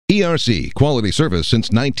ERC, quality service since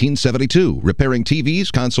 1972, repairing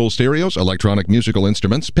TVs, console stereos, electronic musical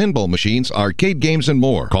instruments, pinball machines, arcade games, and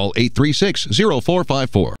more. Call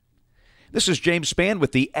 836-0454. This is James Spann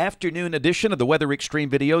with the afternoon edition of the Weather Xtreme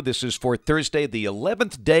video. This is for Thursday, the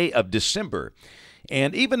 11th day of December.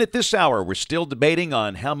 And even at this hour, we're still debating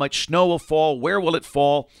on how much snow will fall, where will it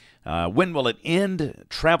fall, when will it end,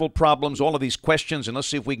 travel problems, all of these questions, and let's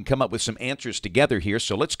see if we can come up with some answers together here.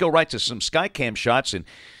 So let's go right to some Skycam shots, and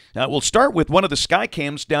we'll start with one of the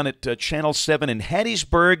Skycams down at Channel 7 in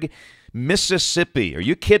Hattiesburg, Mississippi. Are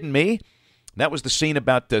you kidding me? That was the scene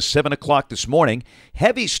about 7 o'clock this morning.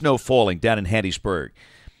 Heavy snow falling down in Hattiesburg.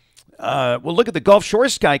 We'll look at the Gulf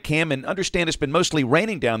Shores Skycam and understand it's been mostly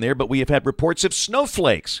raining down there, but we have had reports of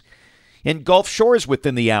snowflakes in Gulf Shores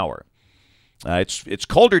within the hour. It's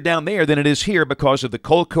colder down there than it is here because of the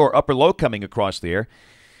cold core upper low coming across there.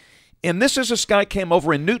 And this is a Skycam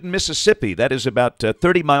over in Newton, Mississippi. That is about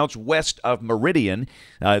 30 miles west of Meridian.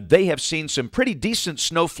 They have seen some pretty decent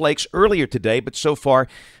snowflakes earlier today, but so far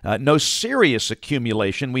no serious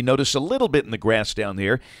accumulation. We notice a little bit in the grass down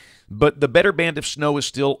there, but the better band of snow is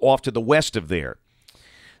still off to the west of there.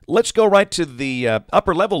 Let's go right to the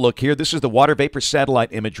upper level look here. This is the water vapor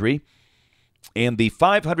satellite imagery and the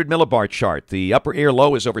 500 millibar chart. The upper air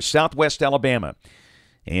low is over southwest Alabama.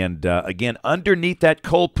 And again, underneath that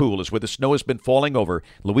cold pool is where the snow has been falling over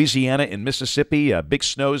Louisiana and Mississippi. Big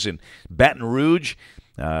snows in Baton Rouge,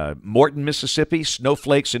 Morton, Mississippi,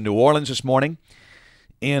 snowflakes in New Orleans this morning.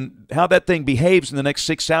 And how that thing behaves in the next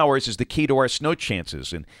 6 hours is the key to our snow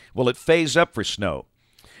chances. And will it phase up for snow?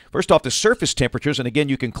 First off, the surface temperatures, and again,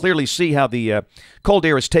 you can clearly see how the cold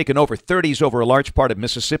air has taken over 30s over a large part of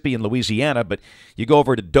Mississippi and Louisiana, but you go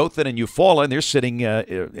over to Dothan and Eufaula, and they're sitting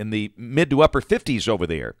in the mid to upper 50s over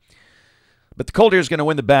there. But the cold air is going to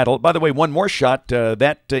win the battle. By the way, one more shot.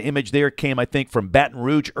 That image there came, I think, from Baton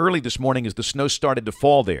Rouge early this morning as the snow started to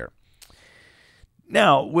fall there.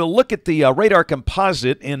 Now, we'll look at the radar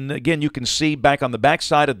composite, and again, you can see back on the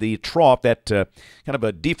backside of the trough that kind of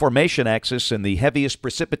a deformation axis and the heaviest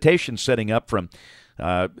precipitation setting up from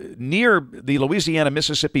near the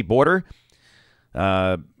Louisiana-Mississippi border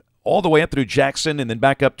all the way up through Jackson and then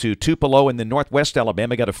back up to Tupelo and then northwest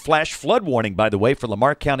Alabama. Got a flash flood warning, by the way, for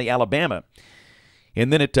Lamar County, Alabama.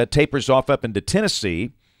 And then it tapers off up into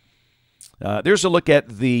Tennessee. There's a look at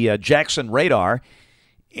the Jackson radar.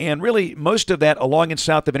 And really, most of that along and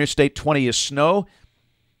south of Interstate 20 is snow.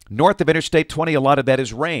 North of Interstate 20, a lot of that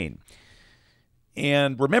is rain.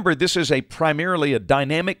 And remember, this is primarily a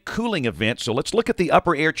dynamic cooling event. So let's look at the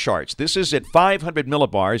upper air charts. This is at 500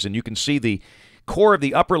 millibars, and you can see the core of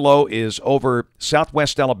the upper low is over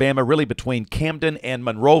southwest Alabama, really between Camden and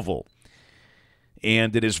Monroeville.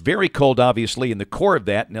 And it is very cold, obviously, in the core of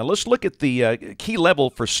that. Now, let's look at the key level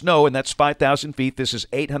for snow, and that's 5,000 feet. This is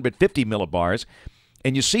 850 millibars.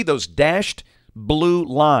 And you see those dashed blue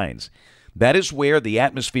lines. That is where the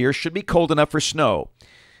atmosphere should be cold enough for snow.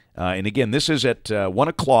 And again, this is at 1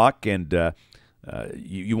 o'clock, and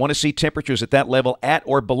you want to see temperatures at that level at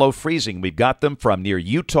or below freezing. We've got them from near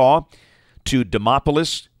Utah to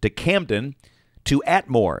Demopolis to Camden to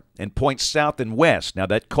Atmore and points south and west. Now,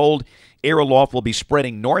 that cold air aloft will be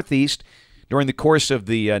spreading northeast during the course of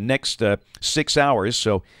the next 6 hours.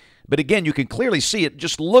 But again, you can clearly see it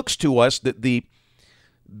just looks to us that the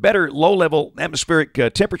better low-level atmospheric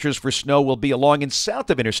temperatures for snow will be along and south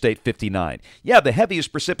of Interstate 59. Yeah, the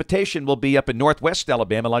heaviest precipitation will be up in northwest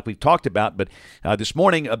Alabama like we've talked about, but this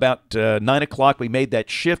morning about 9 o'clock we made that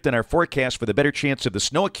shift in our forecast for the better chance of the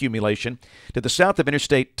snow accumulation to the south of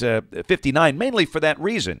Interstate 59, mainly for that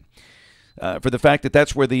reason, for the fact that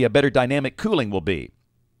that's where the better dynamic cooling will be.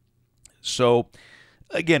 So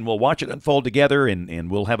again, we'll watch it unfold together, and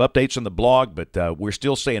we'll have updates on the blog, but we're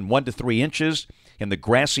still saying 1 to 3 inches. In the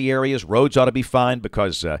grassy areas, roads ought to be fine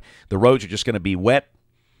because the roads are just going to be wet.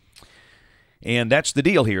 And that's the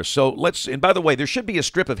deal here. So and by the way, there should be a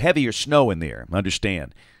strip of heavier snow in there,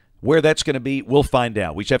 understand. Where that's going to be, we'll find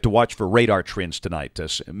out. We just have to watch for radar trends tonight.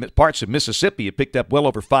 Parts of Mississippi have picked up well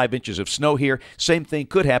over 5 inches of snow here. Same thing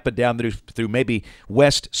could happen down through maybe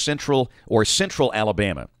west, central, or central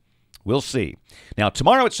Alabama. We'll see. Now,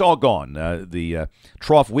 tomorrow it's all gone. The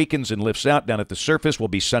trough weakens and lifts out. Down at the surface will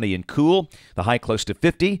be sunny and cool. The high close to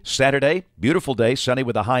 50. Saturday, beautiful day, sunny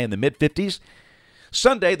with a high in the mid-50s.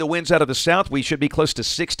 Sunday, the winds out of the south. We should be close to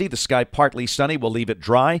 60. The sky partly sunny. We'll leave it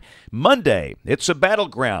dry. Monday, it's a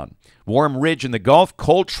battleground. Warm ridge in the Gulf,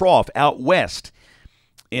 cold trough out west.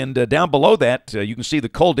 And down below that, you can see the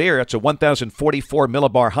cold air. That's a 1,044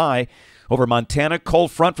 millibar high over Montana. Cold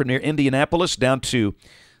front from near Indianapolis down to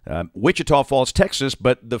Wichita Falls, Texas,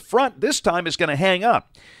 but the front this time is going to hang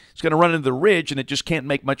up. It's going to run into the ridge, and it just can't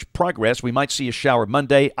make much progress. We might see a shower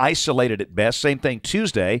Monday, isolated at best. Same thing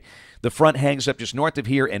Tuesday. The front hangs up just north of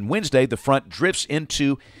here, and Wednesday the front drifts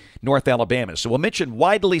into North Alabama. So we'll mention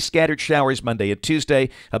widely scattered showers Monday and Tuesday,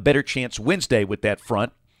 a better chance Wednesday with that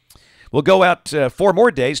front. We'll go out 4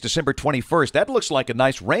 more days, December 21st. That looks like a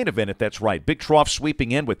nice rain event if that's right. Big trough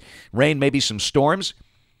sweeping in with rain, maybe some storms.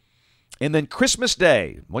 And then Christmas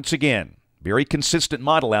Day, once again, very consistent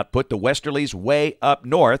model output. The westerlies way up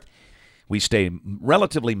north. We stay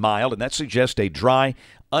relatively mild, and that suggests a dry,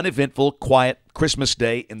 uneventful, quiet Christmas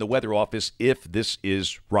Day in the weather office if this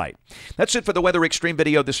is right. That's it for the Weather Xtreme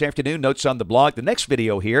video this afternoon. Notes on the blog. The next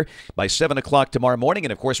video here by 7 o'clock tomorrow morning.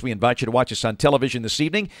 And, of course, we invite you to watch us on television this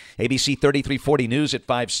evening. ABC 3340 News at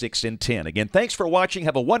 5, 6, and 10. Again, thanks for watching.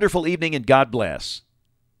 Have a wonderful evening, and God bless.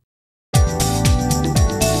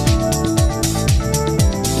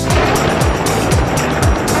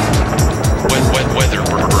 Weather